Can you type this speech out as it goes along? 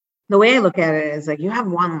the way I look at it is like, you have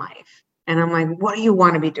one life. And I'm like, what do you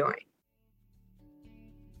want to be doing?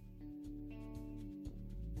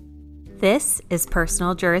 This is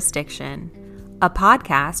Personal Jurisdiction, a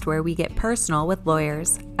podcast where we get personal with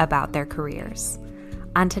lawyers about their careers.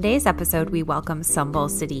 On today's episode, we welcome Sumbul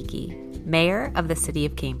Siddiqui, Mayor of the City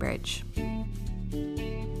of Cambridge.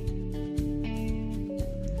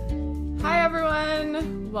 Hi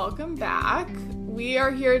everyone, welcome back. We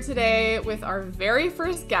are here today with our very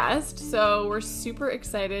first guest, so we're super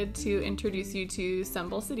excited to introduce you to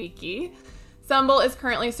Sumbul Siddiqui. Sumbul is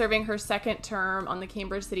currently serving her second term on the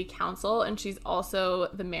Cambridge City Council, and she's also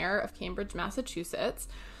the mayor of Cambridge, Massachusetts.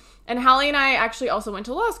 And Hallie and I actually also went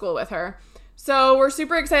to law school with her. So we're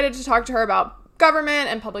super excited to talk to her about government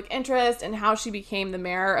and public interest and how she became the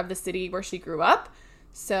mayor of the city where she grew up.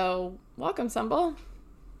 So welcome, Sumbul.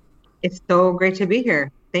 It's so great to be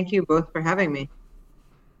here. Thank you both for having me.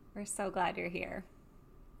 We're so glad you're here.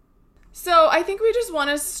 So I think we just want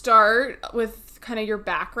to start with kind of your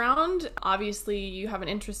background. Obviously, you have an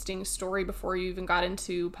interesting story before you even got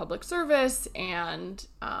into public service and,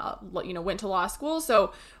 went to law school.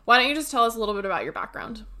 So why don't you just tell us a little bit about your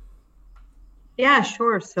background? Yeah,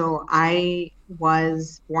 sure. So I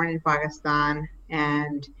was born in Pakistan,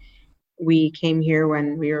 and we came here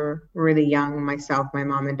when we were really young, myself, my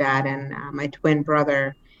mom and dad, and my twin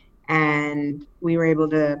brother. And we were able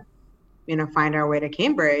to, find our way to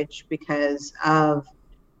Cambridge because of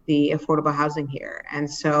the affordable housing here. And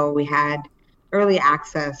so we had early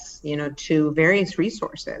access, to various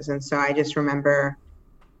resources. And so I just remember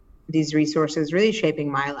these resources really shaping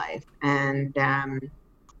my life, and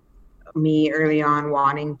me early on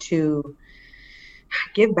wanting to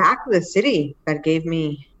give back to the city that gave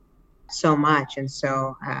me so much. And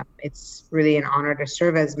so it's really an honor to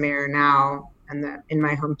serve as mayor now in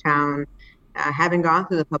my hometown, having gone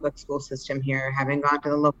through the public school system here, having gone to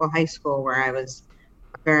the local high school where I was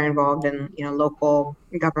very involved in, local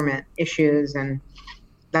government issues. And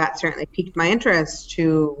that certainly piqued my interest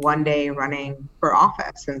to one day running for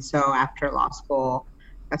office. And so after law school,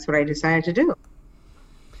 that's what I decided to do.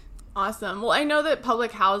 Awesome. Well, I know that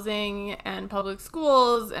public housing and public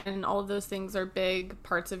schools and all of those things are big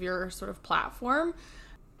parts of your sort of platform.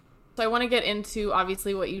 So I want to get into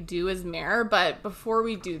obviously what you do as mayor, but before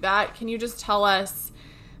we do that, can you just tell us,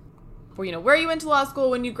 where you went to law school,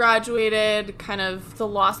 when you graduated, kind of the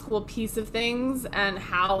law school piece of things and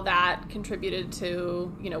how that contributed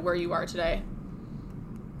to, where you are today?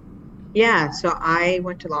 Yeah, so I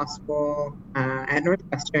went to law school at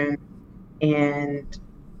Northwestern, and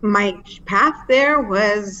my path there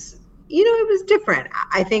was, it was different.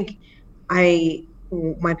 I think my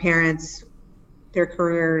parents, their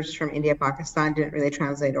careers from India, Pakistan didn't really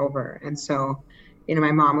translate over. And so,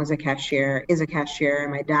 my mom is a cashier,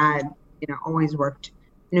 and my dad, always worked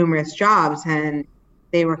numerous jobs, and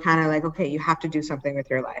they were kind of like, okay, you have to do something with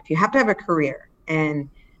your life. You have to have a career. And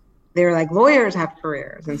they were like, lawyers have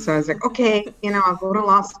careers. And so I was like, okay, I'll go to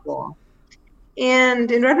law school.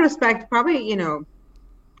 And in retrospect, probably,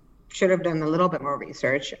 should have done a little bit more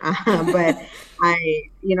research, but I,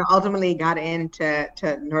 ultimately got into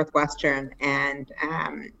Northwestern, and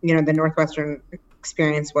the Northwestern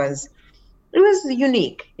experience was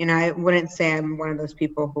unique. I wouldn't say I'm one of those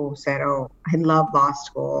people who said, "Oh, I love law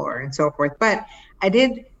school," and so forth. But I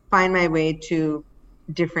did find my way to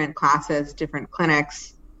different classes, different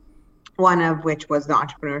clinics. One of which was the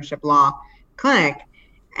Entrepreneurship Law Clinic,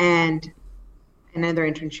 and another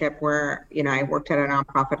internship where, I worked at a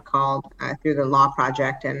nonprofit called Through the Law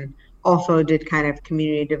Project, and also did kind of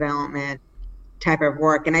community development type of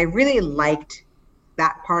work. And I really liked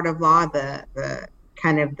that part of law, the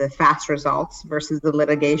kind of the fast results versus the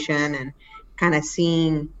litigation, and kind of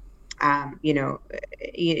seeing,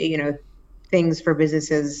 things for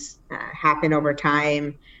businesses happen over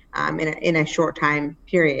time in a short time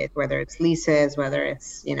period, whether it's leases, whether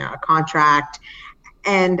it's, a contract.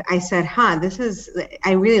 And I said,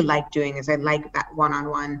 I really like doing this. I like that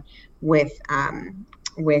one-on-one with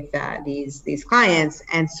these clients.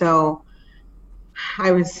 And so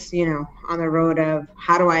I was, on the road of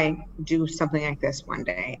how do I do something like this one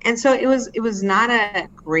day? And so it was not a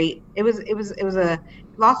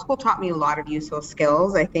law school taught me a lot of useful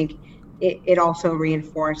skills. I think it also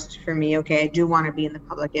reinforced for me, okay, I do want to be in the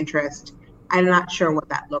public interest. I'm not sure what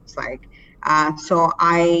that looks like. So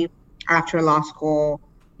I, after law school,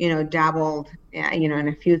 dabbled, in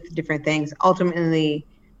a few different things. Ultimately,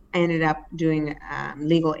 I ended up doing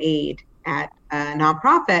legal aid at a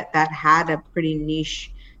nonprofit that had a pretty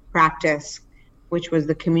niche practice, which was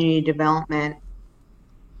the community development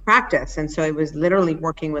practice. And so it was literally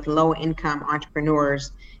working with low-income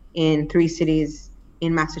entrepreneurs in 3 cities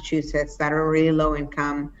in Massachusetts that are really low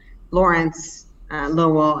income, Lawrence,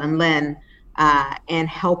 Lowell, and Lynn, and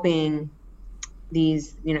helping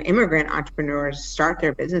these, immigrant entrepreneurs start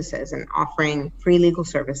their businesses and offering free legal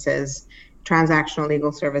services, transactional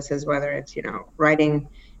legal services, whether it's, writing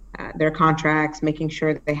their contracts, making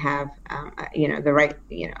sure that they have, the right,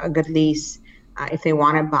 a good lease. If they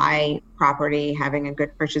want to buy property, having a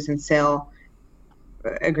good purchase and sale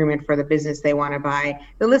agreement for the business they want to buy.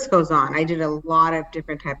 The list goes on. I did a lot of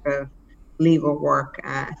different type of legal work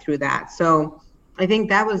through that. So I think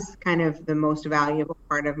that was kind of the most valuable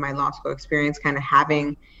part of my law school experience, kind of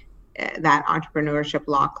having that entrepreneurship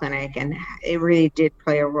law clinic. And it really did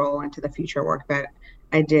play a role into the future work that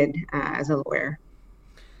I did as a lawyer.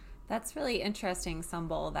 That's really interesting,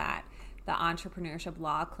 Sumbul, that the entrepreneurship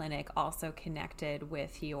law clinic also connected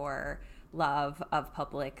with your love of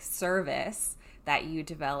public service that you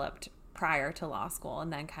developed prior to law school,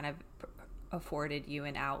 and then kind of afforded you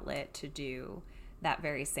an outlet to do that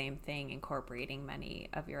very same thing, incorporating many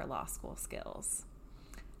of your law school skills.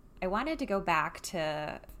 I wanted to go back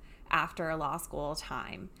to after law school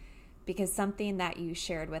time, because something that you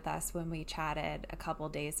shared with us when we chatted a couple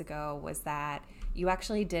days ago was that you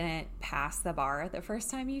actually didn't pass the bar the first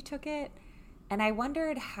time you took it. And I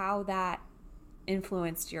wondered how that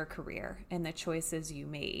influenced your career and the choices you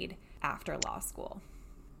made after law school.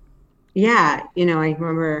 Yeah, I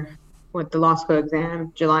remember with the law school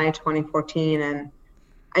exam, July 2014, and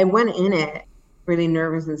I went in it really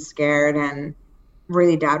nervous and scared and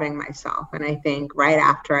really doubting myself. And I think right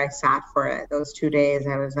after I sat for it, those 2 days,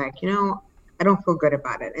 I was like, I don't feel good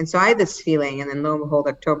about it. And so I had this feeling, and then lo and behold,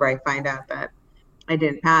 October, I find out that I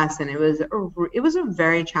didn't pass. And it was a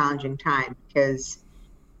very challenging time because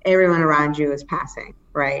everyone around you is passing,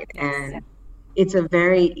 right? And it's a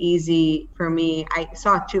very easy, for me, I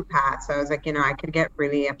saw two paths. I was like, I could get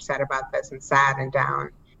really upset about this and sad and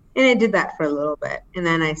down. And I did that for a little bit. And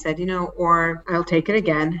then I said, or I'll take it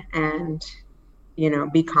again and,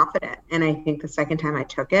 be confident. And I think the second time I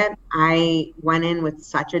took it, I went in with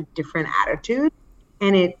such a different attitude,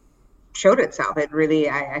 and it showed itself. It really,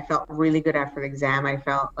 I felt really good after the exam. I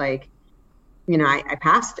felt like, I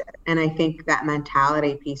passed it. And I think that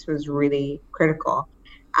mentality piece was really critical.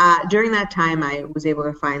 During that time, I was able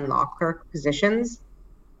to find law clerk positions,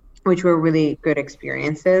 which were really good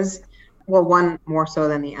experiences. Well, one more so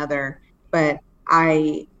than the other, but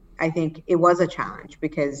I think it was a challenge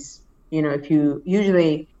because, if you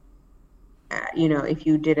usually, if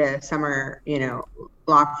you did a summer,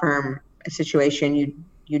 law firm situation,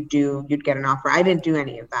 you'd get an offer. I didn't do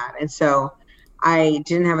any of that. And so I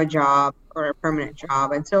didn't have a job or a permanent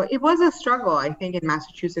job. And so it was a struggle. I think in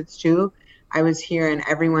Massachusetts too, I was here and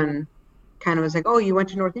everyone kind of was like, oh, you went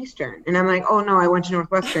to Northeastern. And I'm like, oh no, I went to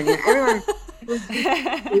Northwestern. Everyone,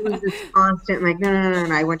 it was this constant, like, no,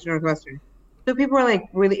 I went to Northwestern. So people were like,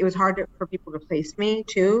 really, it was hard for people to place me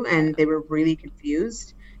too. And they were really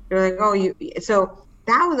confused. They were like, oh, so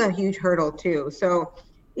that was a huge hurdle too. So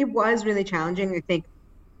it was really challenging. I think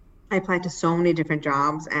I applied to so many different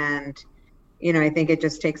jobs, and, I think it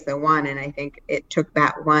just takes the one. And I think it took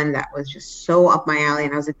that one that was just so up my alley.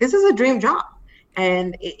 And I was like, this is a dream job.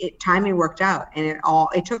 And timing worked out, and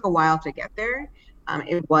it took a while to get there.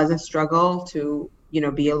 It was a struggle to,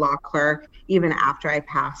 be a law clerk, even after I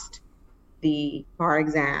passed the bar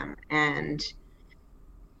exam, and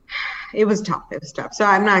it was tough. So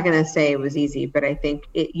I'm not going to say it was easy, but I think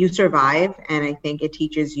you survive, and I think it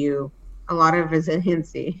teaches you a lot of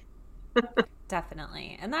resiliency.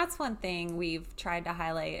 Definitely. And that's one thing we've tried to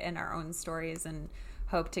highlight in our own stories and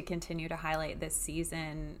hope to continue to highlight this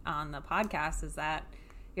season on the podcast, is that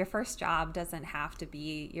your first job doesn't have to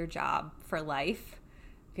be your job for life.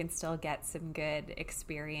 You can still get some good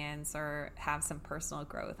experience or have some personal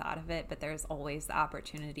growth out of it, but there's always the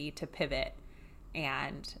opportunity to pivot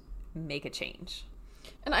and make a change.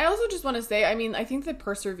 And I also just want to say, I think the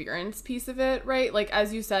perseverance piece of it, right? Like,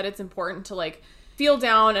 as you said, it's important to feel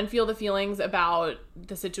down and feel the feelings about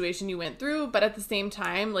the situation you went through, but at the same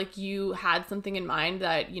time, you had something in mind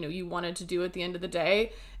that, you wanted to do at the end of the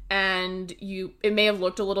day, and it may have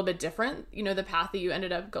looked a little bit different, the path that you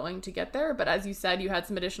ended up going to get there. But as you said, you had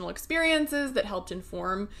some additional experiences that helped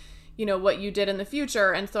inform, what you did in the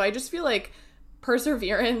future. And so I just feel like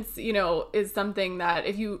perseverance, is something that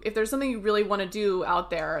if there's something you really want to do out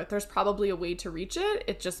there, there's probably a way to reach it.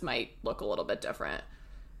 It just might look a little bit different.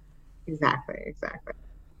 Exactly.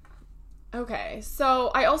 Okay.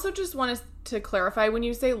 So I also just wanted to clarify, when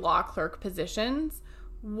you say law clerk positions,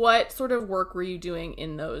 what sort of work were you doing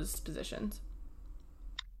in those positions?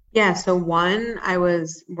 Yeah, so one, I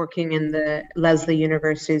was working in the Lesley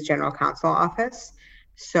University's General Counsel office.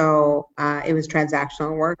 So it was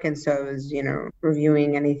transactional work. And so it was,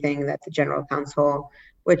 reviewing anything that the general counsel,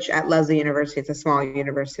 which at Lesley University, it's a small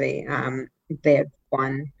university, they had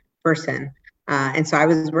one person. And so I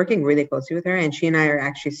was working really closely with her, and she and I are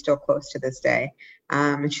actually still close to this day.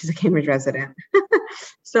 And she's a Cambridge resident.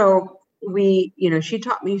 So she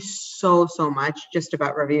taught me so much just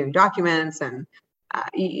about reviewing documents and,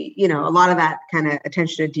 a lot of that kind of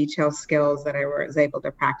attention to detail skills that I was able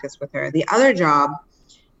to practice with her. The other job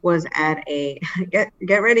was at get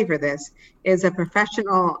ready for this, is a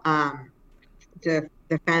professional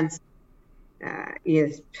defense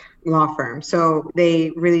law firm. So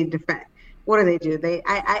they really defend. What do they do?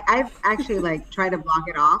 I've actually tried to block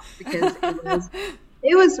it off because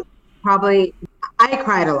it was probably, I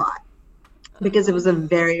cried a lot because it was a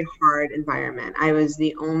very hard environment. I was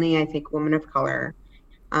the only, I think, woman of color.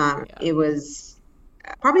 It was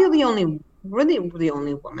probably the only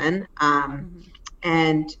woman.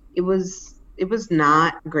 And it was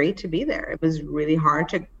not great to be there. It was really hard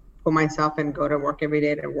to pull myself and go to work every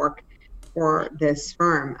day to work for this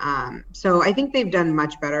firm. So I think they've done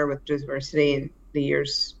much better with diversity in the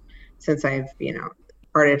years since I've,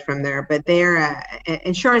 parted from there. But they're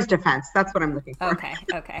insurance defense. That's what I'm looking for.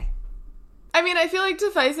 Okay. I mean, I feel like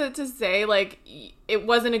suffice it to say, it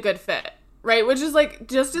wasn't a good fit, right? Which is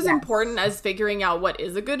just as important as figuring out what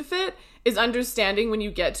is a good fit is understanding when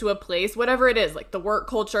you get to a place, whatever it is, the work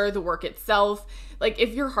culture, the work itself,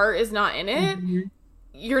 if your heart is not in it,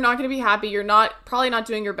 you're not going to be happy. You're probably not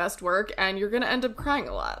doing your best work, and you're going to end up crying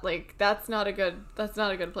a lot. That's not a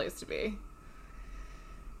good place to be.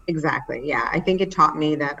 Exactly. Yeah. I think it taught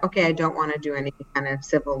me that, okay, I don't want to do any kind of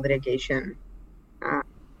civil litigation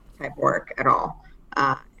type work at all.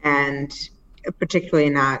 And particularly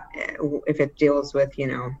not if it deals with,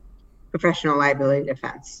 professional liability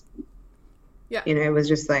defense. Yeah. It was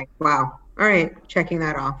just wow. All right. Checking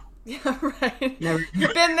that off. Yeah, right. Never.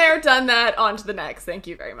 Been there, done that, on to the next. Thank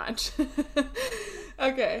you very much.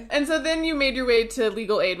 Okay. And so then you made your way to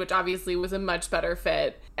legal aid, which obviously was a much better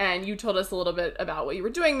fit. And you told us a little bit about what you were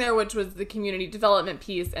doing there, which was the community development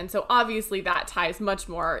piece. And so obviously that ties much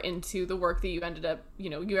more into the work that you ended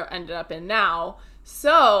up in now.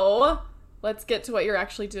 So let's get to what you're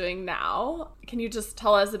actually doing now. Can you just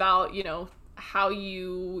tell us about, how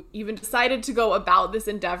you even decided to go about this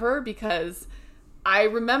endeavor? Because I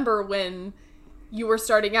remember when you were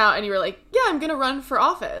starting out and you were like, yeah, I'm going to run for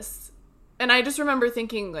office. And I just remember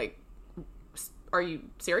thinking, are you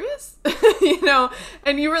serious?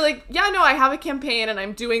 And you were like, yeah, no, I have a campaign and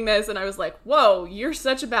I'm doing this. And I was like, whoa, you're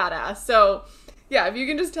such a badass. So yeah, if you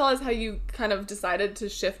can just tell us how you kind of decided to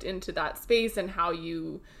shift into that space and how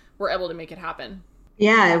you were able to make it happen.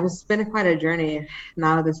 Yeah, it's been quite a journey.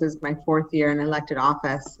 Now this is my 4th year in elected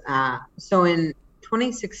office. So in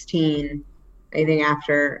 2016, I think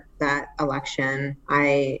after that election,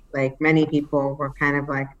 I, like many people, were kind of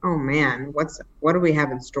like, oh man, what do we have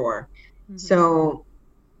in store? Mm-hmm. So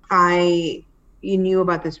you knew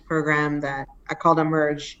about this program that I called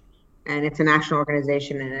Emerge, and it's a national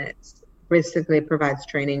organization, and it's basically provides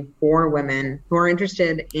training for women who are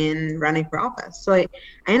interested in running for office. So I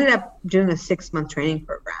ended up doing a 6-month training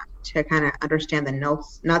program to kind of understand the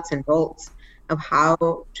nuts and bolts of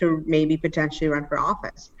how to maybe potentially run for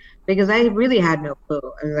office, because I really had no clue.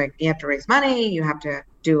 I was like, you have to raise money, you have to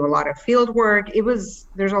do a lot of field work. There's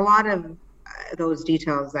a lot of those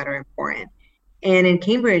details that are important. And in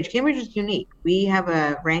Cambridge is unique. We have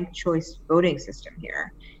a ranked choice voting system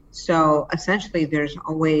here. So essentially there's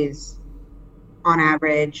always, on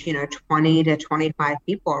average, 20 to 25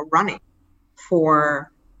 people running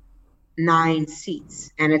for 9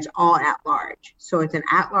 seats, and it's all at large. So it's an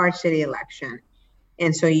at-large city election.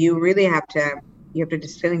 And so you really have to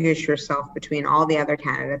distinguish yourself between all the other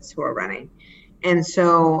candidates who are running. And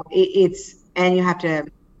so and you have to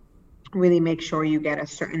really make sure you get a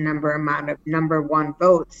certain amount of number 1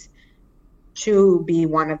 votes to be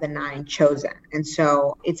one of the 9 chosen. And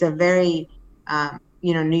so it's a very,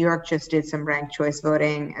 New York just did some ranked choice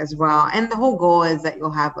voting as well. And the whole goal is that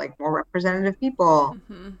you'll have more representative people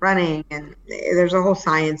running, and there's a whole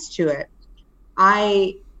science to it.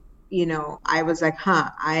 I was like,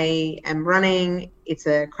 I am running. It's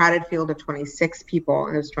a crowded field of 26 people,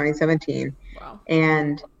 and it was 2017. Wow.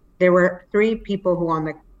 And there were 3 people who on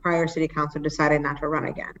the prior city council decided not to run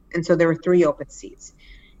again. And so there were 3 open seats.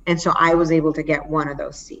 And so I was able to get one of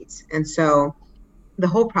those seats. And so the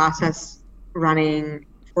whole process running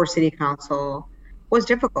for city council was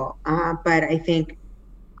difficult. But I think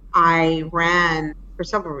I ran for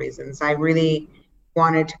several reasons. I really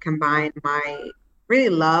wanted to combine my really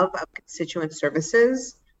love of constituent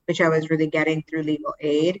services, which I was really getting through legal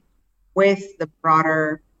aid, with the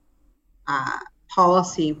broader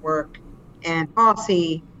policy work and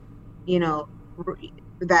policy,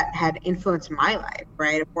 that had influenced my life,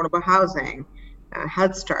 right? Affordable housing,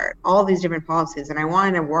 Head Start, all these different policies. And I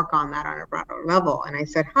wanted to work on that on a broader level. And I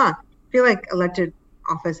said, I feel like elected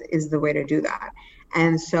office is the way to do that.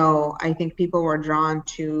 And so I think people were drawn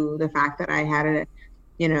to the fact that I had a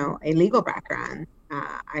legal background.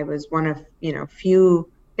 I was one of, few,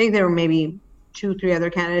 I think there were maybe 2-3 other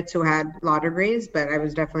candidates who had law degrees, but I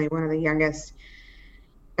was definitely one of the youngest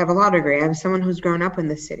to have a law degree. I'm someone who's grown up in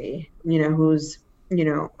the city, who's,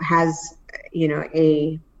 has,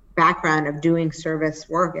 a background of doing service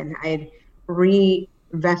work. And I'd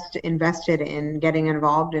invested in getting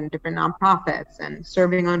involved in different nonprofits and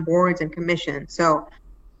serving on boards and commissions. So,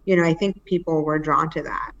 I think people were drawn to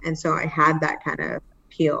that. And so I had that kind of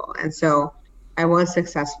appeal. And so I was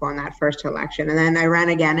successful in that first election. And then I ran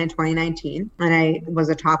again in 2019 and I was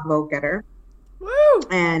a top vote getter. Woo!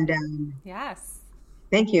 And yes.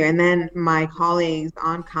 Thank you. And then my colleagues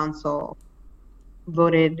on council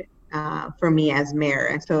voted for me as mayor.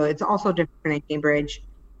 And so it's also different in Cambridge.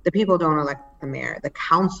 The people don't elect the mayor. The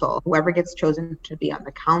council, whoever gets chosen to be on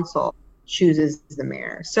the council, chooses the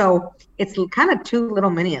mayor. So it's kind of two little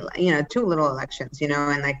elections,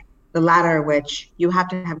 and like the latter, which you have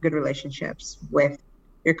to have good relationships with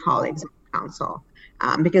your colleagues on the council.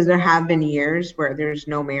 Because there have been years where there's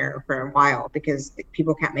no mayor for a while because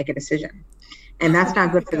people can't make a decision. And that's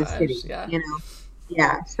not good for the city,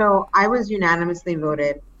 Yeah. So I was unanimously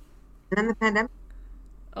voted. And then the pandemic.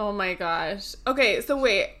 Oh my gosh. Okay, so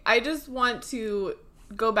wait, I just want to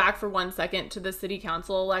go back for 1 second to the city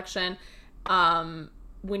council election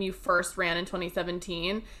when you first ran in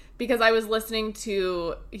 2017, because I was listening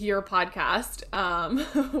to your podcast,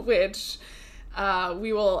 which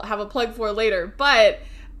we will have a plug for later, but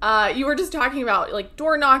you were just talking about like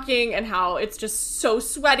door knocking and how it's just so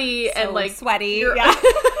sweaty and like sweaty.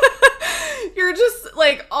 You're just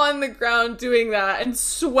like on the ground doing that and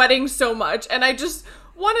sweating so much. And I just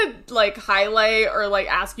want to like highlight or like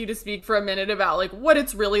ask you to speak for a minute about like what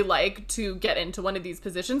it's really like to get into one of these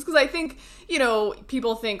positions. Because I think,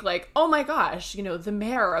 people think like, oh my gosh, the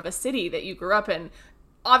mayor of a city that you grew up in.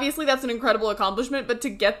 Obviously, that's an incredible accomplishment. But to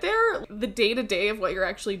get there, the day-to-day of what you're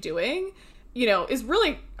actually doing, is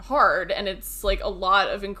really hard. And it's like a lot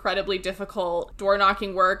of incredibly difficult door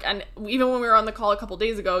knocking work. And even when we were on the call a couple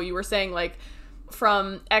days ago, you were saying like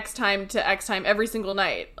from X time to X time every single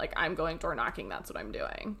night, like I'm going door knocking. That's what I'm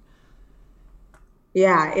doing.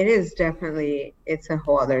 Yeah, it is definitely, it's a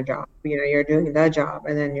whole other job. You're doing the job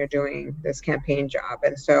and then you're doing this campaign job.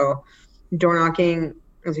 And so door knocking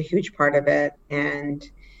is a huge part of it. And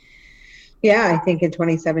yeah, I think in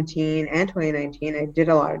 2017 and 2019, I did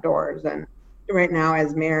a lot of doors. And right now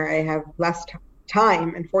as mayor, I have less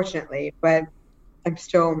time, unfortunately, but I'm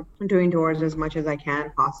still doing doors as much as I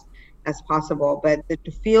can as possible. But the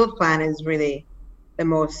field plan is really the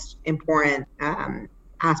most important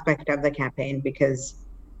aspect of the campaign, because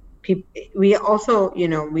we also,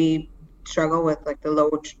 we struggle with like the low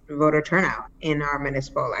voter turnout in our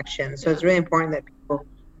municipal elections. So it's really important that people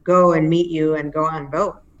go and meet you and go and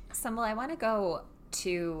vote. Sumbul, I want to go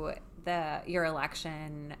to your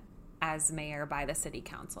election as mayor by the city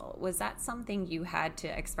council. Was that something you had to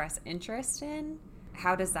express interest in?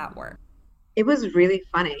 How does that work? It was really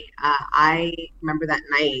funny. I remember that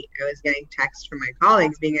night I was getting texts from my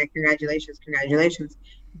colleagues being like, congratulations,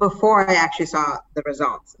 before I actually saw the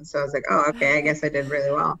results. And so I was like, oh, okay, I guess I did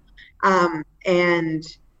really well. And,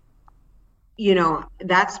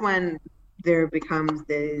 that's when there becomes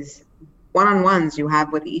these one-on-ones you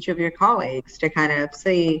have with each of your colleagues to kind of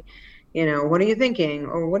say, what are you thinking?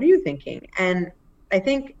 Or what are you thinking? And I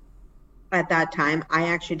think at that time, I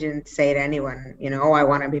actually didn't say to anyone, oh, I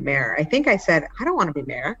want to be mayor. I think I said, I don't want to be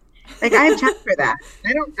mayor. Like, I have time for that.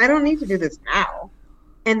 I don't need to do this now.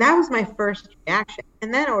 And that was my first reaction.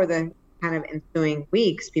 And then over the kind of ensuing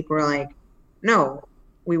weeks, people were like, no,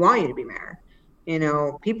 we want you to be mayor.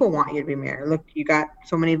 People want you to be mayor. Look, you got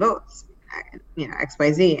so many votes,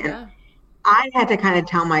 XYZ. And yeah. I had to kind of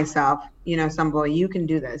tell myself, Sumbul, you can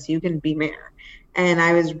do this. You can be mayor. And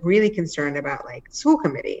I was really concerned about like school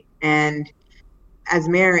committee. And as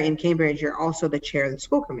mayor in Cambridge, you're also the chair of the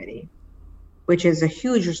school committee, which is a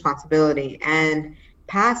huge responsibility. And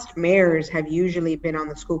past mayors have usually been on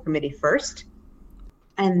the school committee first,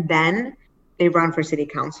 and then they run for city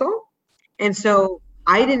council. And so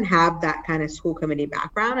I didn't have that kind of school committee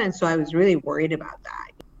background. And so I was really worried about that.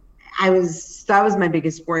 That was my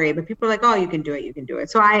biggest worry, but people are like, oh, you can do it.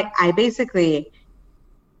 So I basically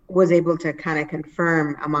was able to kind of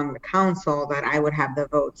confirm among the council that I would have the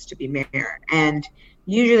votes to be mayor. And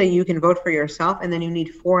usually you can vote for yourself and then you need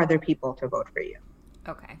 4 other people to vote for you.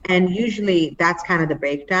 Okay. And usually that's kind of the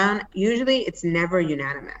breakdown. Usually it's never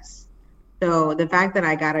unanimous. So the fact that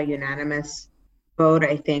I got a unanimous vote,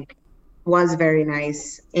 I think, was very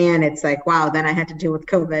nice. And it's like, wow, then I had to deal with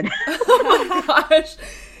COVID. Oh my gosh.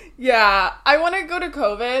 Yeah, I want to go to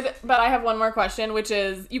COVID, but I have one more question, which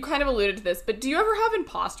is, you kind of alluded to this, but do you ever have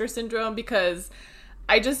imposter syndrome? Because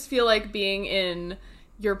I just feel like being in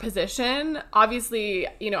your position, obviously,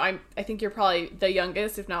 I think you're probably the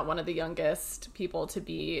youngest, if not one of the youngest people to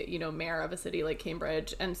be, mayor of a city like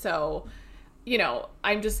Cambridge. And so,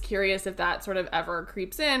 I'm just curious if that sort of ever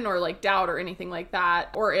creeps in, or like doubt or anything like that,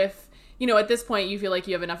 or if, at this point you feel like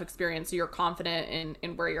you have enough experience so you're confident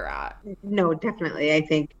in where you're at. No, definitely. I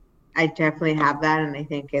think I definitely have that. And I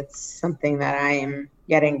think it's something that I am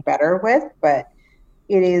getting better with, but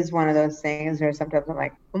it is one of those things where sometimes I'm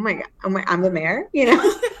like, oh my God, I'm the mayor,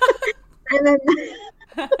 and then,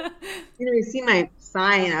 you see my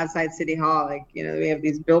sign outside City Hall, like, we have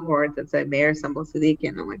these billboards that say Mayor Sumbul Siddiqui,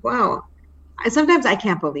 and I'm like, wow. Sometimes I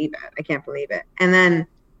can't believe it. And then,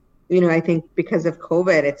 I think because of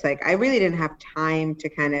COVID, it's like, I really didn't have time to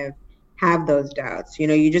kind of have those doubts.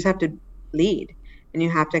 You just have to lead and you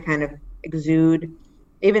have to kind of exude,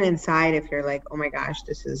 even inside, if you're like, oh my gosh,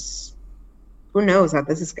 who knows how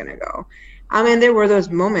this is going to go. And there were those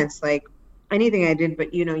moments, like anything I did,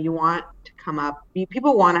 but you want to come up,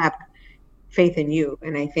 people want to have faith in you.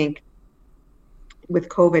 And I think with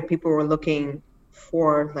COVID, people were looking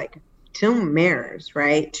for like 2 mayors,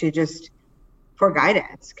 right? For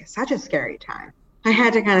guidance. Such a scary time. I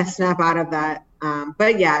had to kind of snap out of that.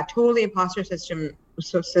 But yeah, totally imposter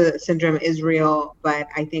syndrome is real. But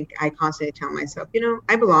I think I constantly tell myself,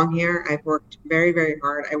 I belong here. I've worked very, very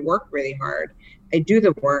hard. I work really hard. I do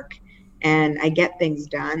the work and I get things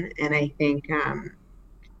done. And I think,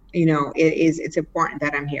 it's important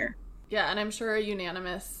that I'm here. Yeah. And I'm sure a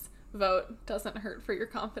unanimous vote doesn't hurt for your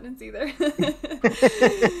confidence either.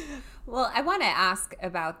 Well, I want to ask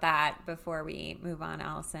about that before we move on,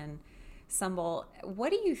 Allison. Sumbul, what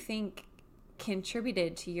do you think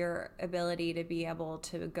contributed to your ability to be able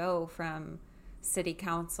to go from city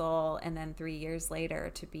council and then 3 years later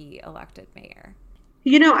to be elected mayor?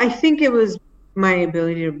 I think it was my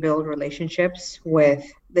ability to build relationships with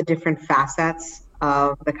the different facets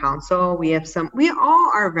of the council. We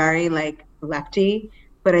all are very like lefty,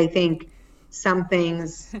 but I think some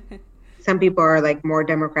things, some people are like more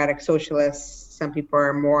democratic socialists. Some people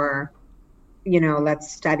are more,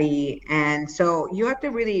 let's study. And so you have to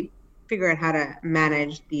really figure out how to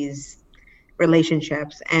manage these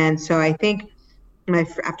relationships. And so I think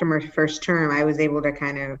after my first term, I was able to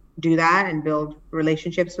kind of do that and build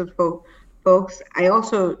relationships with folks. I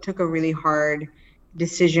also took a really hard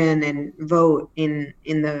decision and vote in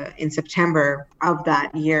September of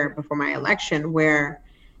that year before my election, where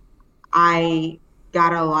I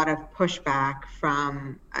got a lot of pushback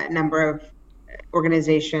from a number of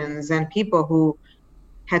organizations and people who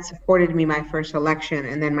had supported me my first election,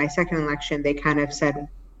 and then my second election, they kind of said,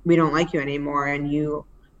 we don't like you anymore and you're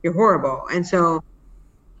horrible. And so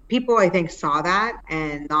people, I think, saw that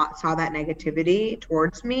and saw that negativity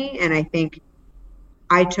towards me. And I think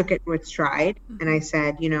I took it with stride and I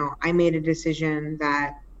said, I made a decision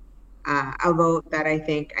that a vote that I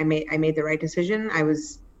think I made the right decision. I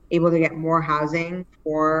was able to get more housing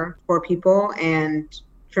for people. And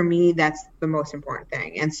for me, that's the most important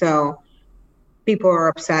thing. And so people are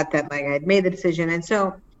upset that like I'd made the decision. And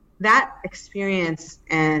so that experience,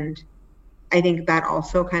 and I think that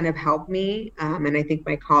also kind of helped me. And I think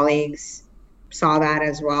my colleagues saw that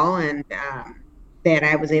as well. And that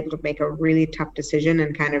I was able to make a really tough decision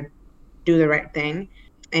and kind of do the right thing.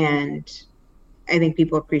 And I think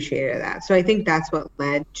people appreciated that. So I think that's what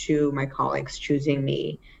led to my colleagues choosing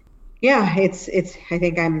me. Yeah, it's. I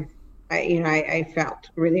think I felt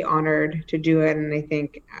really honored to do it, and I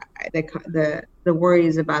think the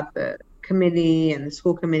worries about the committee and the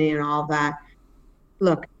school committee and all of that.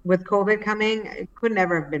 Look, with COVID coming, I could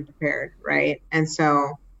never have been prepared, right? And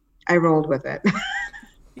so I rolled with it.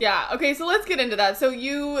 Yeah. Okay. So let's get into that. So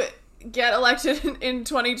you get elected in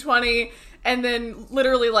 2020, and then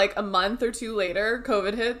literally like a month or 2 later,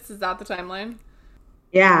 COVID hits. Is that the timeline?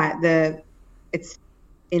 Yeah. It's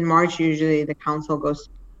in March. Usually, the council goes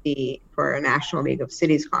for a National League of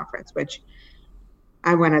Cities conference, which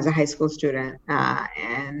I went as a high school student,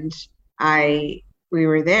 and we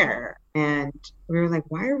were there, and we were like,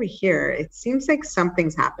 why are we here? It seems like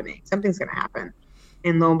something's happening. Something's going to happen.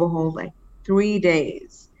 And lo and behold, like 3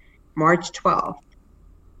 days, March 12th,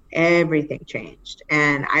 everything changed.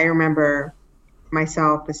 And I remember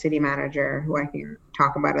myself, the city manager, who I can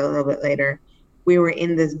talk about a little bit later, we were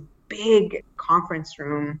in this big conference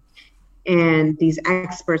room, and these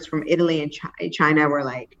experts from Italy and China were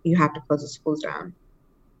like, you have to close the schools down.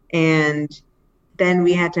 And then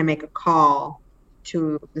we had to make a call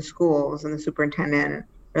to the schools, and the superintendent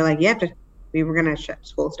were like, we were going to shut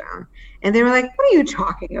schools down. And they were like, what are you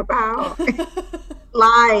talking about?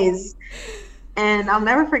 Lies. And I'll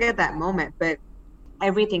never forget that moment, but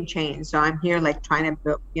everything changed. So I'm here like trying to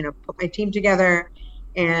build, put my team together,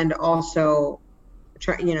 and also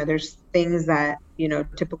there's things that,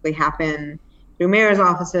 typically happen through mayor's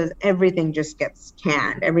offices. Everything just gets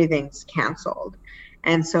canned. Everything's canceled.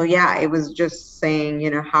 And so, it was just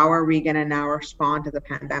saying, how are we going to now respond to the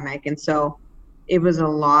pandemic? And so it was a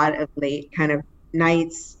lot of late kind of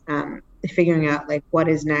nights, figuring out like, what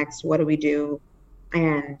is next? What do we do?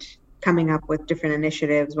 And coming up with different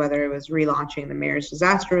initiatives, whether it was relaunching the Mayor's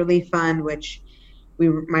Disaster Relief Fund, which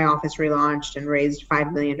my office relaunched and raised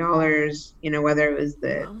 $5 million, whether it was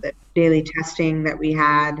the daily testing that we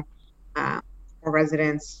had for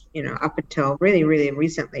residents, up until really, really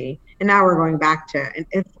recently. And now we're going back to,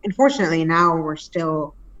 and unfortunately now we're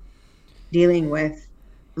still dealing with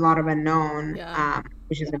a lot of unknown,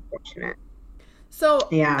 which is unfortunate. So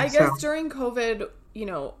I guess during COVID,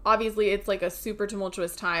 obviously it's like a super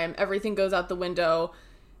tumultuous time. Everything goes out the window.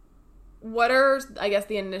 What are, I guess,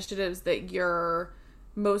 the initiatives that you're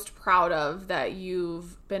most proud of that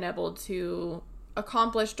you've been able to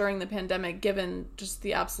accomplish during the pandemic, given just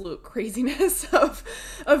the absolute craziness of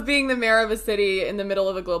being the mayor of a city in the middle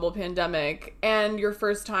of a global pandemic, and your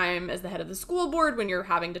first time as the head of the school board when you're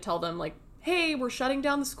having to tell them like, hey, we're shutting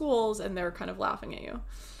down the schools, and they're kind of laughing at you?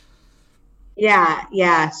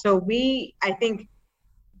 Yeah. So I think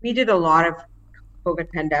we did a lot of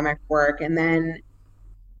COVID pandemic work, and then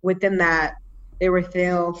within that, there were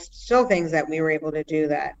still things that we were able to do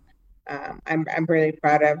that I'm really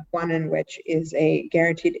proud of. One in which is a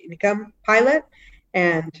guaranteed income pilot,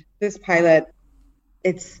 and this pilot,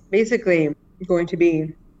 it's basically going to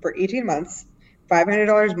be for 18 months,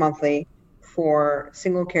 $500 monthly for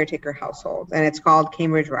single caretaker households, and it's called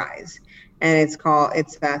Cambridge Rise, and it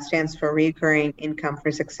stands for Recurring Income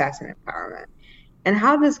for Success and Empowerment. And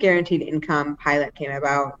how this guaranteed income pilot came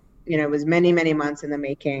about, it was many, many months in the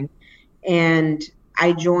making. And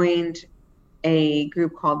I joined a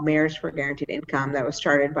group called Mayors for Guaranteed Income that was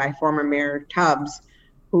started by former Mayor Tubbs,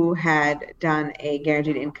 who had done a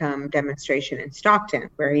guaranteed income demonstration in Stockton,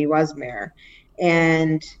 where he was mayor.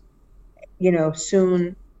 And,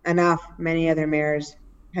 soon enough, many other mayors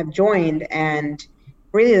have joined. And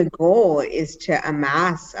really the goal is to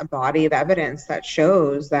amass a body of evidence that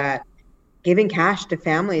shows that giving cash to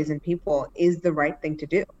families and people is the right thing to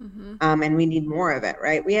do. Mm-hmm. And we need more of it,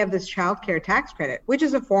 right? We have this child care tax credit, which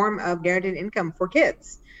is a form of guaranteed income for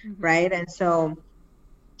kids, mm-hmm. right? And so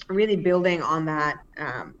really building on that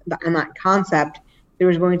concept, there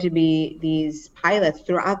was going to be these pilots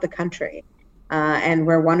throughout the country. And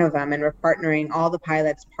we're one of them, and we're partnering, all the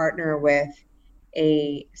pilots partner with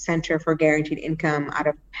a Center for Guaranteed Income out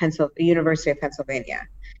of the University of Pennsylvania.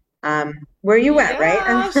 Where you went,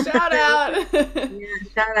 right? Shout out.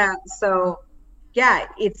 Shout out. So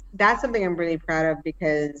that's something I'm really proud of,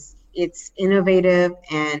 because it's innovative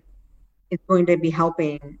and it's going to be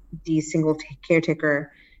helping these single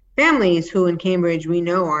caretaker families who in Cambridge we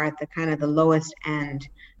know are at the kind of the lowest end,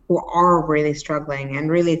 who are really struggling. And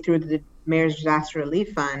really through the Mayor's Disaster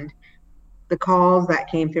Relief Fund, the calls that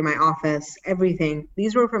came through my office, everything,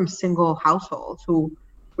 these were from single households who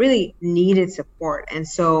really needed support. And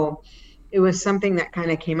so it was something that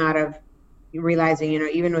kind of came out of realizing,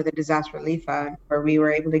 even with the disaster relief fund, where we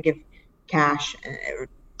were able to give cash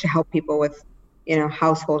to help people with,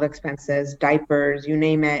 household expenses, diapers, you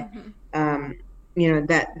name it, mm-hmm.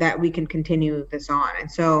 That we can continue this on.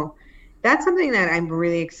 And so that's something that I'm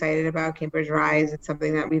really excited about, Cambridge Rise. It's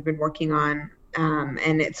something that we've been working on,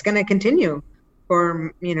 and it's going to continue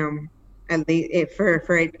for, at least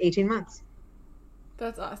for 18 months.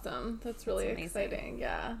 That's awesome. That's really exciting.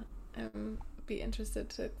 Yeah. Be interested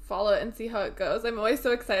to follow it and see how it goes. I'm always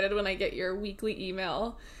so excited when I get your weekly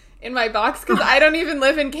email in my box, because I don't even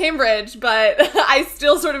live in Cambridge, but I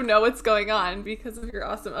still sort of know what's going on because of your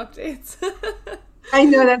awesome updates. I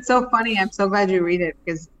know, that's so funny. I'm so glad you read it,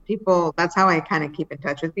 because that's how I kind of keep in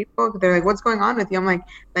touch with people. They're like, what's going on with you? I'm like,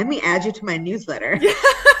 let me add you to my newsletter. Yeah.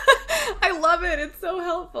 I love it. It's so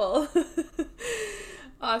helpful.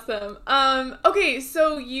 Awesome. Okay,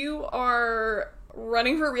 so you are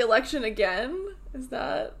running for re-election again. Is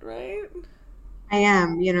that right? I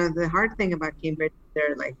am. The hard thing about Cambridge,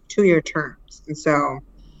 they're like 2-year terms. And so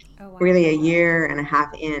really a year and a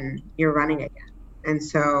half in, you're running again. And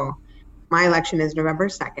so my election is November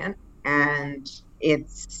 2nd. and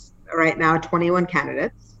it's right now 21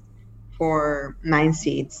 candidates for 9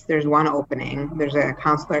 seats. There's one opening. There's a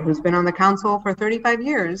counselor who's been on the council for 35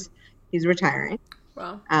 years. He's retiring.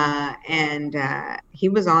 Wow. And he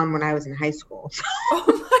was on when I was in high school.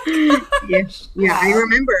 Oh my gosh. Yeah, I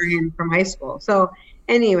remember him from high school. So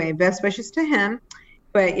anyway, best wishes to him.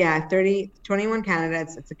 But yeah, 21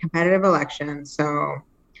 candidates. It's a competitive election. So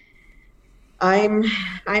I'm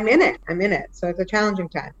in it. So it's a challenging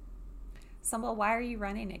time. Sumbul, why are you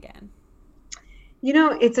running again?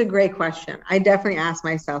 It's a great question. I definitely asked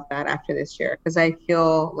myself that after this year because I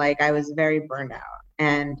feel like I was very burned out.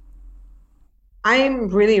 And I'm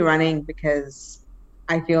really running because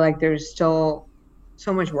I feel like there's still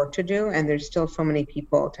so much work to do and there's still so many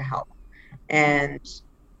people to help. And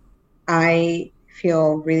I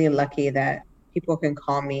feel really lucky that people can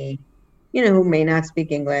call me, who may not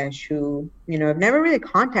speak English, who, have never really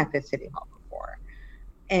contacted City Hall before.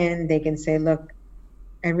 And they can say, look,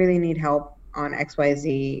 I really need help on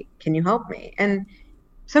XYZ. Can you help me? And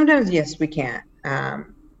sometimes, yes, we can.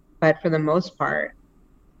 But for the most part,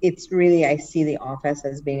 it's really, I see the office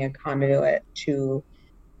as being a conduit to,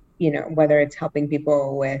 whether it's helping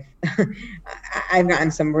people with, I've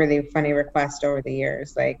gotten some really funny requests over the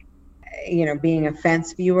years, like, being a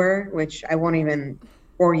fence viewer, which I won't even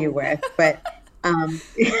bore you with, but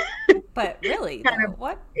but really,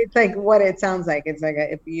 what? It's like what it sounds like. It's like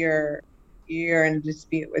if you're in a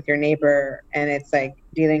dispute with your neighbor and it's like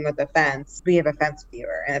dealing with a fence, we have a fence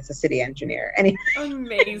viewer and it's a city engineer. Anyway.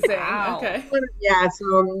 Amazing. Wow. Okay. Yeah, so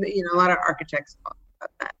a lot of architects talk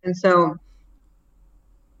about that. And so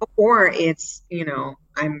or it's,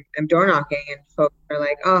 I'm door knocking and folks are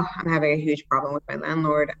like, oh, I'm having a huge problem with my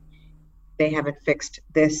landlord. They haven't fixed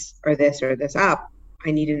this or this or this up. I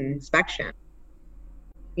need an inspection.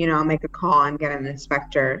 I'll make a call and get an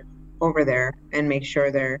inspector over there and make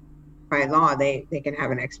sure they're by law, they can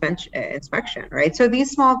have an inspection, right? So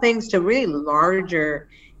these small things to really larger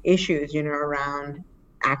issues, around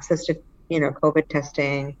access to, COVID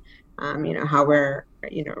testing, how we're,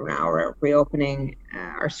 now we're reopening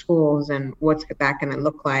our schools and what's that going to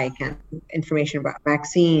look like and information about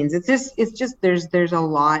vaccines. It's just, there's a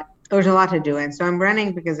lot to do. And so I'm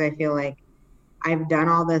running because I feel like I've done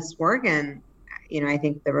all this work and, I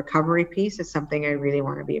think the recovery piece is something I really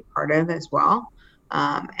want to be a part of as well.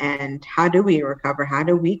 And how do we recover? How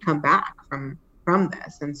do we come back from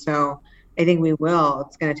this? And so I think we will.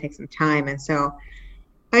 It's going to take some time. And so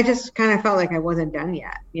I just kind of felt like I wasn't done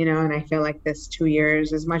yet, and I feel like this 2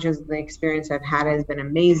 years, as much as the experience I've had has been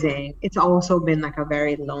amazing, it's also been like a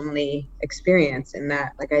very lonely experience in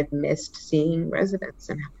that like I've missed seeing residents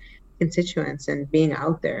and constituents and being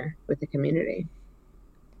out there with the community.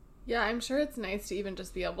 Yeah, I'm sure it's nice to even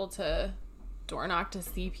just be able to door knock to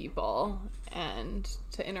see people and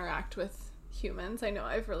to interact with humans. I know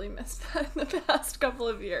I've really missed that in the past couple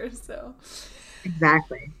of years. So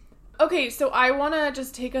exactly. Okay, so I want to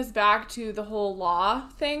just take us back to the whole law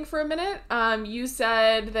thing for a minute. You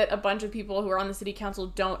said that a bunch of people who are on the city council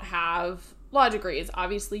don't have law degrees.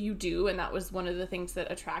 Obviously you do, and that was one of the things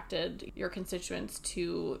that attracted your constituents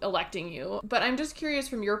to electing you. But I'm just curious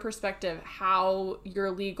from your perspective how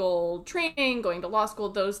your legal training, going to law school,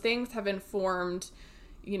 those things have informed,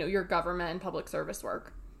 your government and public service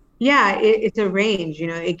work. Yeah, it's a range.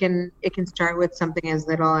 It can start with something as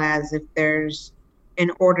little as if there's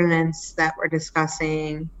an ordinance that we're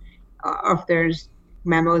discussing, or if there's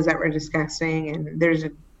memos that we're discussing and there's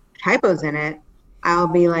typos in it, I'll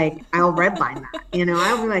be like, I'll redline that,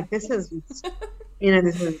 I'll be like, this is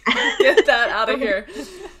get that out of here.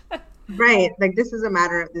 Right. Like this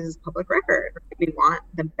is public record. We want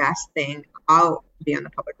the best thing out to be on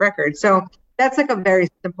the public record. So that's like a very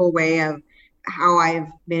simple way of how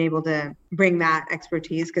I've been able to bring that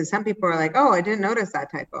expertise. Because some people are like, oh, I didn't notice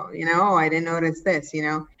that typo, oh, I didn't notice this,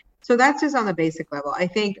 So that's just on the basic level. I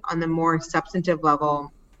think on the more substantive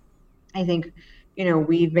level, I think,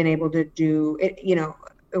 we've been able to do it,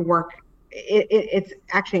 work. It's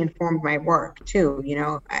actually informed my work too.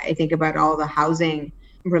 I think about all the housing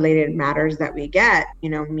related matters that we get,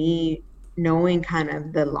 me knowing kind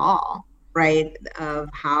of the law, right,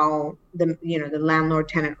 of how the landlord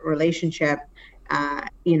tenant relationship, I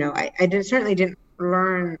certainly didn't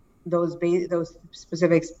learn those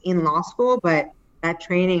specifics in law school, but that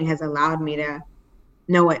training has allowed me to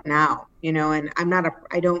know it now, and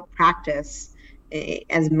I don't practice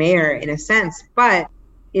as mayor in a sense, but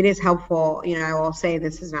it is helpful. I will say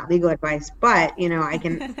this is not legal advice, but, I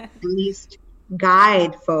can at least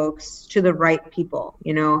guide folks to the right people.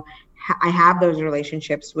 I have those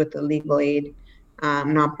relationships with the legal aid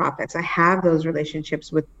nonprofits. I have those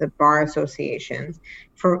relationships with the bar associations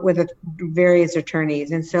with the various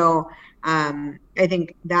attorneys. And so I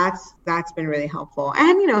think that's been really helpful.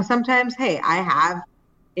 And, sometimes, hey,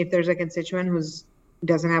 if there's a constituent who's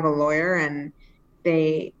doesn't have a lawyer and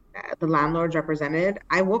the landlord's represented,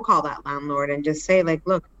 I will call that landlord and just say, like,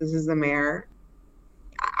 look, this is the mayor.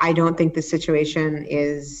 I don't think the situation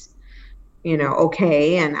is,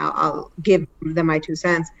 okay. And I'll give them my 2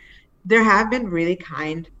 cents. There have been really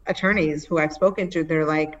kind attorneys who I've spoken to. They're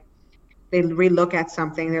like, they relook at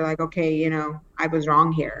something. They're like, okay, I was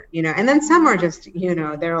wrong here, and then some are just,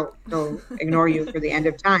 they'll ignore you for the end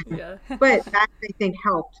of time. Yeah. But that, I think,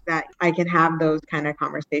 helped that I can have those kind of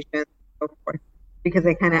conversations and so forth, because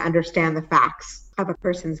I kind of understand the facts of a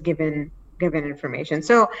person's given information.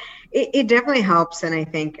 So it definitely helps. And I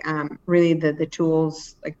think really the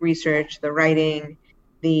tools like research, the writing,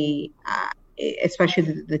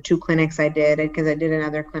 especially the 2 clinics I did, because I did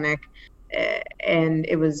another clinic and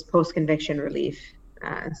it was post-conviction relief.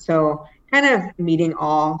 So kind of meeting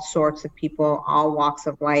all sorts of people, all walks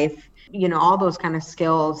of life, all those kind of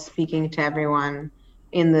skills, speaking to everyone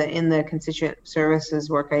in the constituent services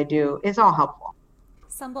work I do is all helpful.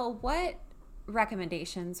 Sumbul, what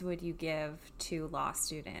recommendations would you give to law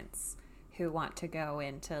students who want to go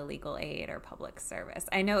into legal aid or public service?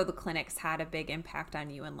 I know the clinics had a big impact on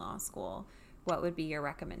you in law school. What would be your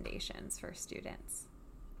recommendations for students?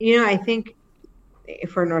 I think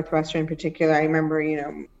for Northwestern in particular, I remember,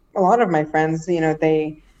 a lot of my friends,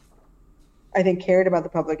 they, I think, cared about the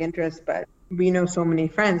public interest, but we know so many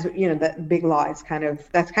friends, that big law is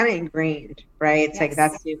that's kind of ingrained, right? It's yes. Like,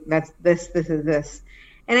 that's this is this.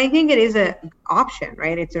 And I think it is an option,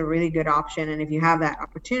 right? It's a really good option. And if you have that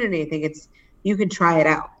opportunity, I think you can try it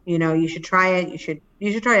out. You should try it.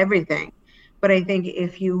 You should try everything. But I think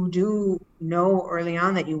if you do know early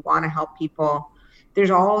on that you want to help people,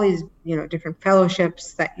 there's all these, different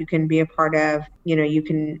fellowships that you can be a part of. You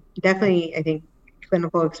can definitely, I think,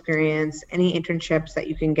 clinical experience, any internships that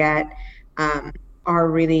you can get are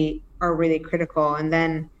really critical. And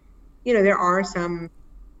then, there are some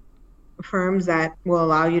firms that will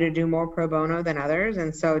allow you to do more pro bono than others.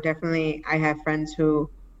 And so definitely I have friends who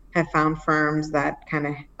have found firms that kind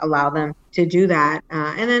of allow them to do that.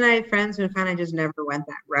 And then I have friends who kind of just never went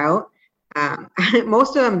that route.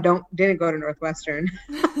 Most of them didn't go to Northwestern.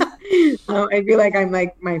 I feel like I'm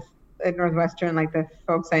like at Northwestern, like the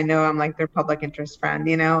folks I know, I'm like their public interest friend,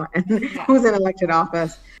 and who's in elected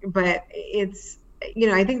office. But it's,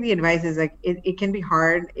 I think the advice is like, it can be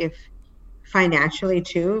hard if financially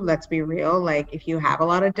too, let's be real. Like if you have a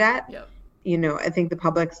lot of debt, yep. I think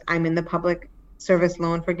I'm in the public service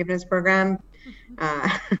loan forgiveness program.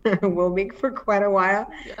 Will be for quite a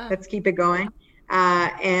while. Yeah. Let's keep it going.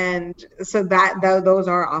 And so those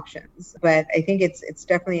are options, but I think it's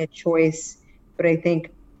definitely a choice. But I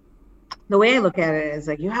think the way I look at it is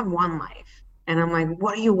like, you have one life, and I'm like,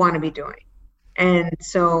 what do you want to be doing? And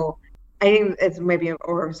so I think it's maybe an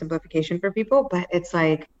oversimplification for people, but it's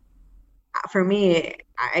like, for me,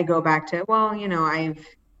 I go back to, well, I've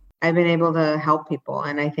been able to help people,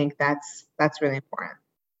 and I think that's really important.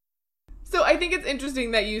 So I think it's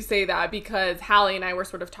interesting that you say that, because Hallie and I were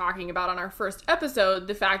sort of talking about on our first episode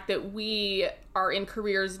the fact that we are in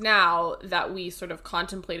careers now that we sort of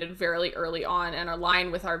contemplated very early on and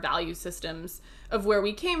align with our value systems of where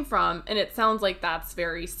we came from. And it sounds like that's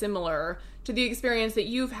very similar to the experience that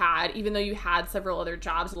you've had, even though you had several other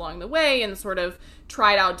jobs along the way and sort of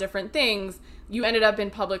tried out different things. You ended up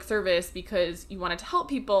in public service because you wanted to help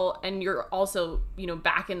people, and you're also,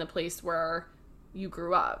 back in the place where you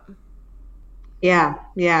grew up. Yeah.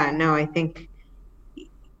 No, I think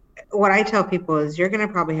what I tell people is you're going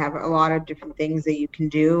to probably have a lot of different things that you can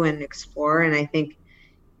do and explore. And I think,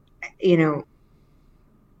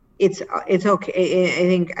 it's okay. I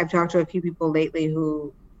think I've talked to a few people lately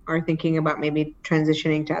who are thinking about maybe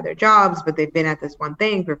transitioning to other jobs, but they've been at this one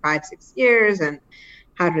thing for 5-6 years. And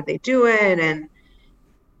how do they do it? And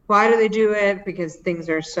why do they do it? Because things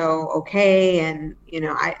are so okay. And,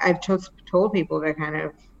 I've told people to kind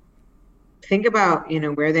of think about,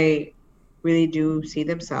 where they really do see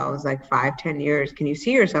themselves, like 5-10 years. Can you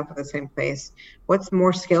see yourself at the same place? What's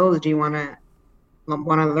more skills do you want to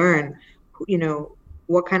learn?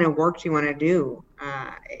 What kind of work do you want to do?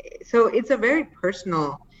 So it's a very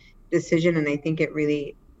personal decision. And I think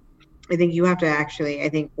you have to actually, I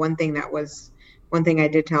think one thing I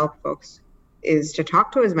did tell folks is to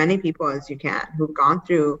talk to as many people as you can who've gone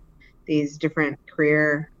through these different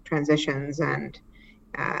career transitions and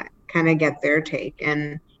kind of get their take.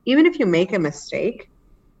 And even if you make a mistake,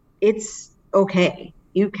 it's okay.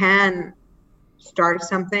 You can start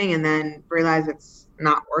something and then realize it's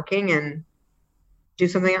not working and do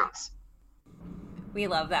something else. We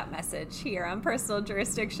love that message here on Personal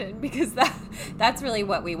Jurisdiction, because that's really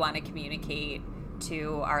what we want to communicate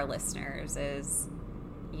to our listeners is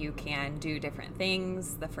you can do different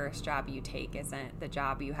things. The first job you take isn't the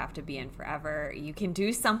job you have to be in forever. You can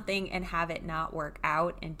do something and have it not work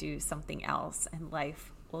out and do something else, and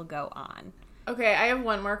life will go on. Okay, I have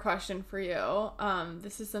one more question for you.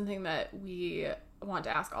 This is something that we want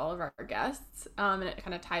to ask all of our guests, and it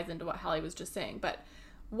kind of ties into what Hallie was just saying. But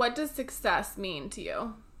what does success mean to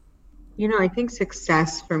you? You know, I think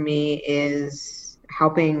success for me is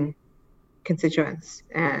helping constituents,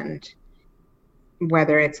 and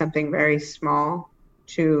whether it's something very small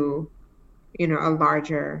to, you know, a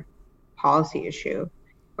larger policy issue,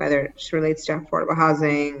 whether it just relates to affordable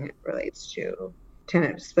housing, relates to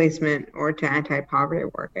tenant displacement, or to anti-poverty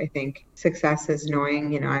work. I think success is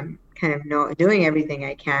knowing, you know, I'm kind of doing everything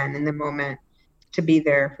I can in the moment to be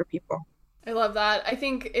there for people. I love that. I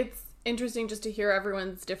think it's interesting just to hear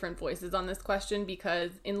everyone's different voices on this question,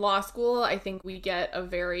 because in law school, I think we get a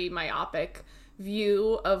very myopic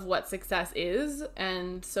view of what success is.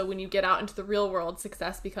 And so when you get out into the real world,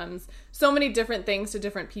 success becomes so many different things to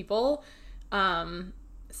different people.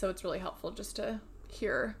 So it's really helpful just to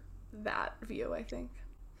hear that view, I think.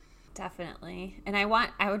 Definitely. And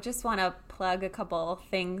I would just want to plug a couple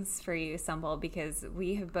things for you, Sumbul, because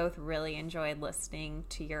we have both really enjoyed listening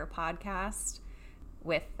to your podcast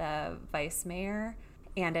with the Vice Mayor,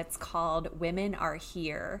 and it's called Women Are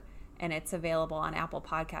Here, and it's available on Apple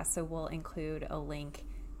Podcasts. So we'll include a link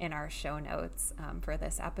in our show notes for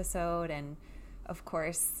this episode. And of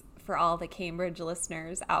course, for all the Cambridge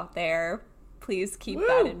listeners out there, please keep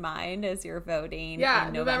that in mind as you're voting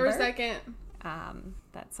in November 2nd.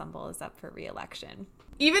 That Sumbul is up for re-election.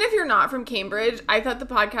 Even if you're not from Cambridge, I thought the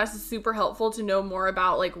podcast is super helpful to know more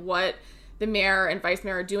about like what the mayor and vice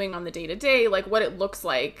mayor are doing on the day-to-day, like what it looks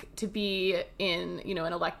like to be in, you know,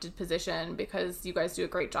 an elected position, because you guys do a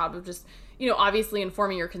great job of just, you know, obviously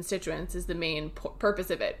informing your constituents is the main purpose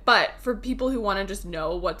of it. But for people who want to just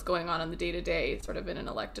know what's going on the day-to-day, sort of in an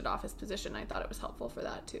elected office position, I thought it was helpful for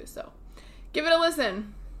that too. So give it a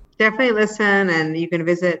listen. Definitely listen, and you can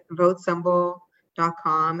visit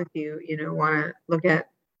votesumbul.com if you want to look at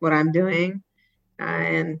what I'm doing.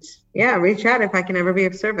 And yeah, reach out if I can ever be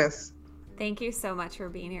of service. Thank you so much for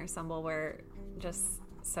being here, Sumbul. We're just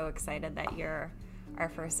so excited that you're our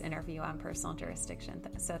first interview on Personal Jurisdiction.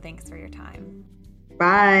 So thanks for your time.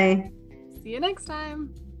 Bye. See you next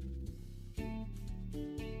time.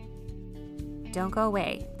 Don't go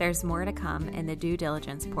away. There's more to come in the due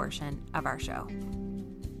diligence portion of our show.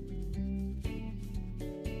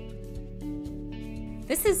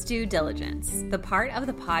 This is Due Diligence, the part of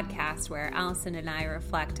the podcast where Allison and I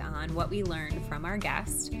reflect on what we learned from our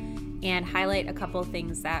guest and highlight a couple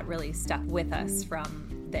things that really stuck with us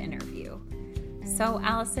from the interview. So,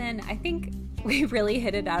 Allison, I think we really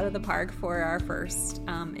hit it out of the park for our first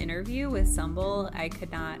interview with Sumbul. I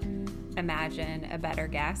could not imagine a better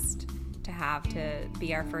guest to have to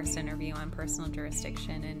be our first interview on Personal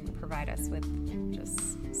Jurisdiction and provide us with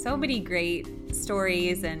just so many great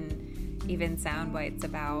stories and even sound bites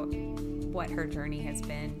about what her journey has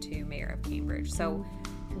been to Mayor of Cambridge. So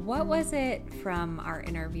what was it from our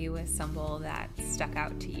interview with Sumbul that stuck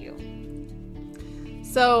out to you?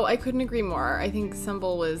 So I couldn't agree more. I think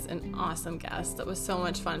Sumbul was an awesome guest. It was so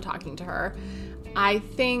much fun talking to her. I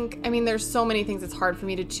mean, there's so many things it's hard for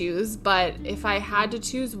me to choose, but if I had to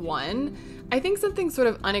choose one, I think something sort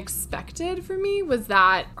of unexpected for me was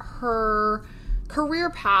that her career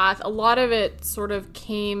path, a lot of it sort of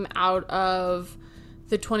came out of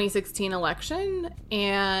the 2016 election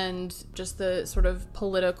and just the sort of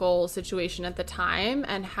political situation at the time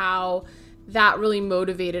and how that really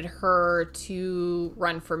motivated her to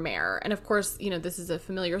run for mayor. And of course, you know, this is a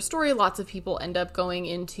familiar story. Lots of people end up going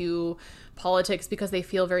into politics because they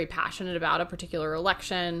feel very passionate about a particular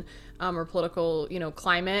election or political, you know,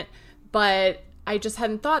 climate. But I just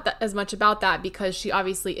hadn't thought that as much about that because she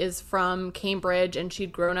obviously is from Cambridge and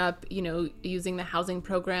she'd grown up, you know, using the housing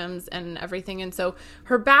programs and everything. And so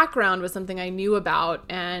her background was something I knew about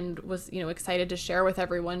and was, you know, excited to share with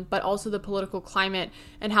everyone, but also the political climate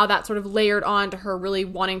and how that sort of layered on to her really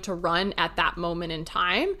wanting to run at that moment in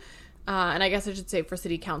time. And I guess I should say for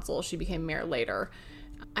city council, she became mayor later.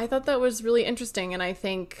 I thought that was really interesting and I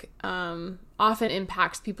think often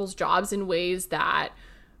impacts people's jobs in ways that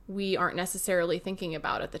we aren't necessarily thinking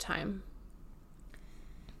about at the time.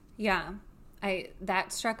 Yeah,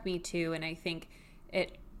 that struck me too, and I think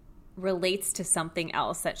it relates to something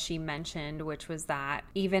else that she mentioned, which was that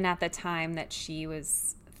even at the time that she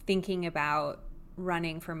was thinking about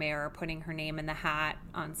running for mayor or putting her name in the hat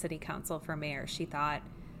on city council for mayor, she thought,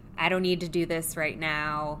 I don't need to do this right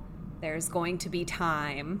now. There's going to be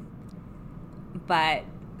time. But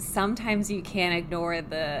sometimes you can't ignore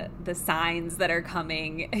the signs that are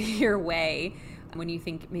coming your way when you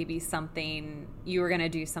think maybe you were going to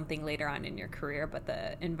do something later on in your career, but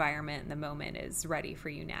the environment and the moment is ready for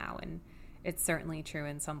you now. And it's certainly true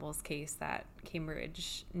in Sumbul's case that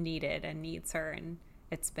Cambridge needed and needs her, and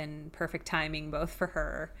it's been perfect timing both for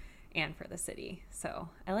her and for the city. So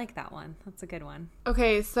I like that one. That's a good one.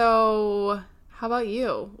 Okay, so how about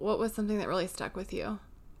you? What was something that really stuck with you?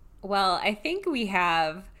 Well, I think we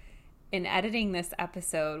have, in editing this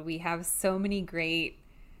episode, we have so many great,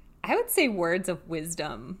 I would say, words of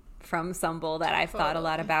wisdom from Sumbul that I've thought a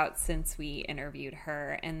lot about since we interviewed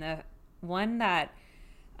her. And the one that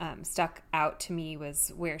stuck out to me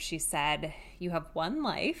was where she said, you have one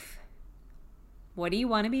life. What do you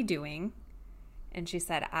want to be doing? And she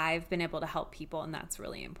said, I've been able to help people, and that's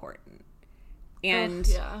really important. And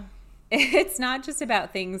it's not just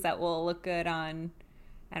about things that will look good on,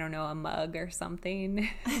 I don't know, a mug or something,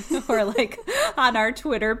 or like on our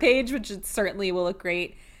Twitter page, which it certainly will look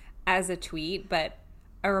great as a tweet, but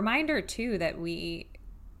a reminder too that we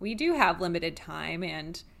do have limited time.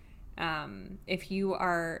 And if you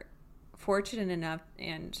are fortunate enough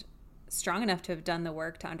and strong enough to have done the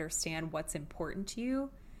work to understand what's important to you,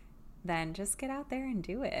 then just get out there and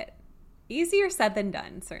do it. Easier said than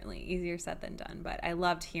done, certainly easier said than done, but I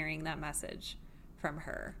loved hearing that message from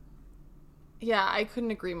her. Yeah, I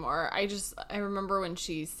couldn't agree more. I remember when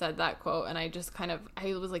she said that quote, and I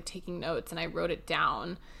was like taking notes and I wrote it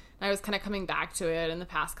down. And I was kind of coming back to it in the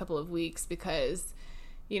past couple of weeks because,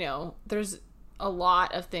 there's a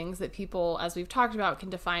lot of things that people, as we've talked about, can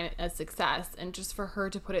define as success. And just for her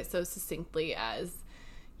to put it so succinctly as,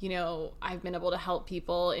 I've been able to help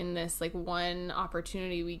people in this like one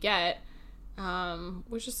opportunity we get,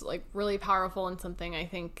 was just like really powerful, and something I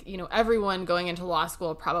think, everyone going into law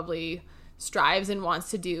school probably strives and wants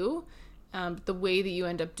to do. The way that you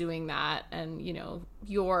end up doing that and,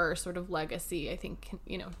 your sort of legacy, I think,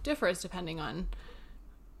 differs depending on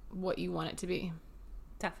what you want it to be.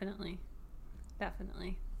 Definitely.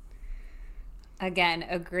 Again,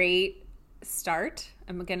 a great start.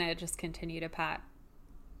 I'm going to just continue to pat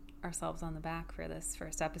ourselves on the back for this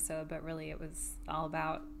first episode, but really it was all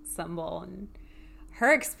about Sumbul and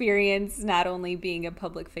her experience, not only being a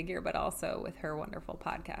public figure, but also with her wonderful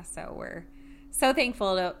podcast. So we're so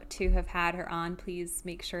thankful to have had her on. Please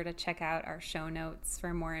make sure to check out our show notes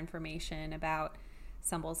for more information about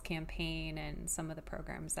Sumbul's campaign and some of the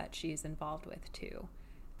programs that she's involved with too.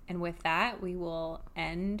 And with that, we will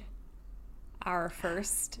end our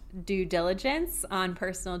first due diligence on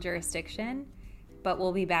personal jurisdiction, but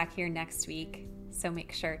we'll be back here next week. So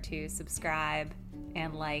make sure to subscribe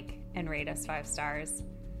and like and rate us 5 stars.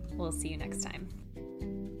 We'll see you next time.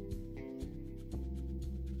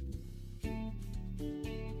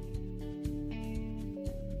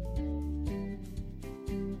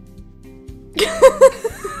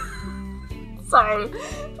 Sorry.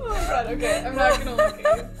 Oh my god, okay. I'm not gonna look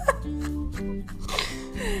at you.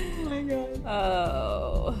 Oh my god.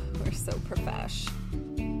 Oh, we're so profesh.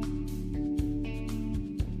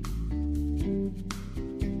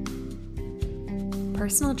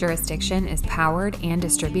 Personal Jurisdiction is powered and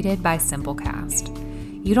distributed by Simplecast.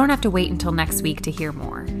 You don't have to wait until next week to hear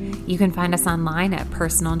more. You can find us online at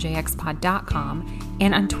personaljxpod.com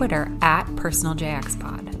and on Twitter at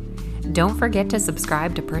personaljxpod. Don't forget to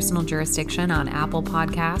subscribe to Personal Jurisdiction on Apple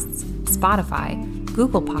Podcasts, Spotify,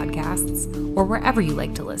 Google Podcasts, or wherever you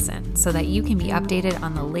like to listen so that you can be updated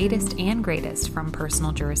on the latest and greatest from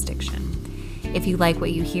Personal Jurisdiction. If you like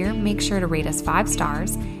what you hear, make sure to rate us 5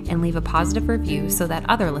 stars and leave a positive review so that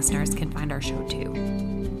other listeners can find our show too.